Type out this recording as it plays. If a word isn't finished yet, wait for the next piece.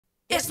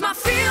It's my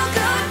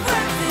feel-good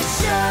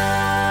breakfast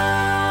show.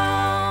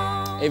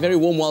 A very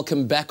warm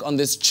welcome back on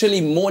this chilly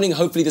morning.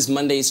 Hopefully this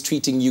Monday is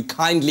treating you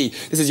kindly.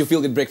 This is your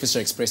feel-good breakfast show,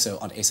 Expresso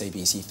on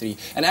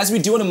SABC3. And as we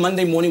do on a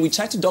Monday morning, we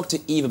chat to Dr.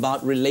 Eve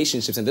about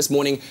relationships. And this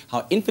morning,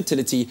 how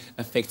infertility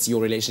affects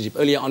your relationship.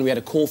 Earlier on, we had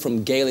a call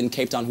from Gail in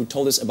Cape Town who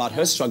told us about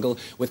her struggle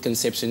with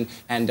conception.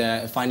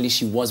 And finally,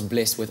 she was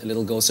blessed with a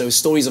little girl. So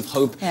stories of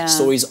hope,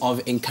 stories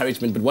of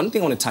encouragement. But one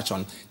thing I want to touch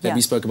on that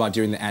we spoke about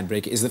during the ad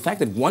break is the fact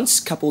that once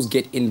couples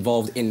get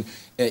involved in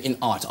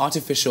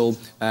artificial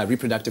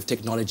reproductive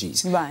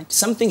technologies. Right.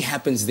 Something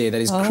happens there that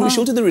is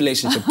crucial to the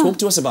relationship. Talk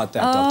to us about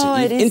that,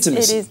 Dr. Eve.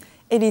 Intimacy.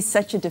 It is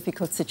such a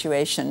difficult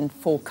situation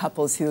for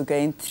couples who are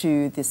going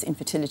through this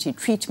infertility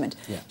treatment.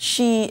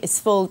 She is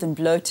filled and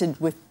bloated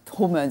with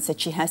hormones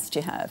that she has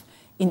to have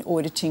in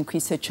order to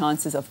increase her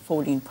chances of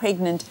falling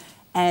pregnant,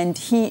 and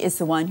he is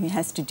the one who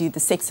has to do the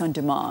sex on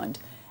demand.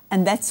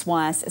 And that's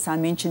why, as I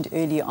mentioned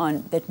earlier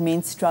on, that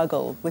men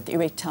struggle with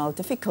erectile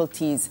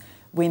difficulties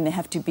when they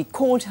have to be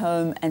called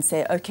home and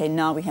say, okay,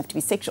 now we have to be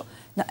sexual.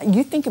 Now,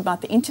 you think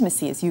about the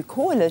intimacy, as you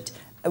call it,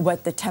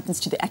 what that happens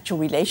to the actual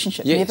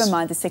relationship, never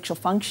mind the sexual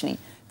functioning.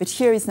 But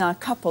here is now a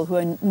couple who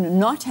are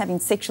not having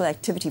sexual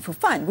activity for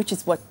fun, which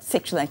is what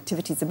sexual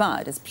activity is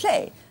about, is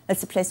play.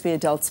 That's a place where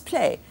adults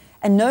play.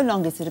 And no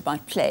longer is it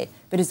about play,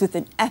 but is with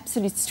an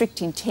absolute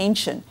strict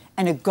intention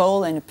and a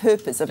goal and a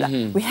purpose of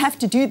like, we have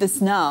to do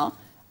this now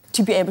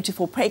to be able to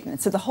fall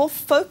pregnant. So the whole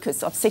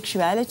focus of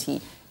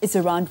sexuality is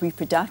around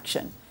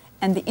reproduction.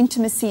 And the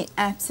intimacy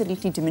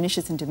absolutely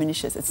diminishes and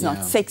diminishes. It's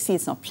not sexy,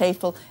 it's not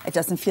playful, it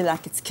doesn't feel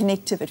like it's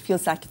connective, it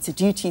feels like it's a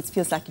duty, it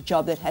feels like a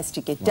job that has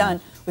to get done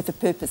with a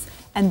purpose.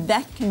 And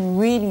that can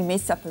really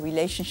mess up a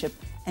relationship.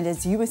 And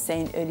as you were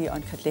saying earlier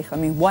on, Katlego, I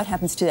mean, what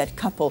happens to that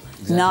couple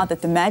now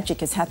that the magic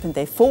has happened,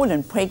 they've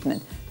fallen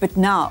pregnant, but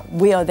now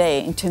where are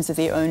they in terms of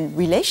their own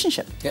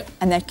relationship?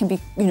 And that can be,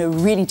 you know,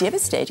 really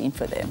devastating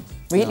for them,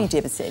 really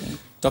devastating.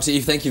 Dr.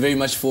 Eve, thank you very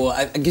much for,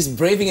 I guess,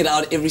 braving it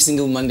out every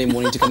single Monday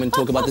morning to come and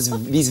talk about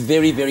these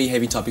very, very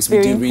heavy topics. We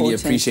do really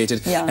appreciate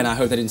it. And I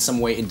hope that in some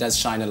way it does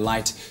shine a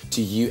light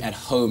to you at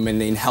home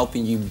and in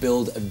helping you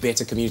build a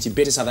better community,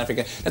 better South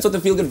Africa. That's what the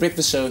Feel Good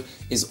Breakfast Show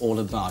is all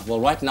about. Well,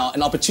 right now,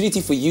 an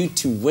opportunity for you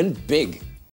to win big.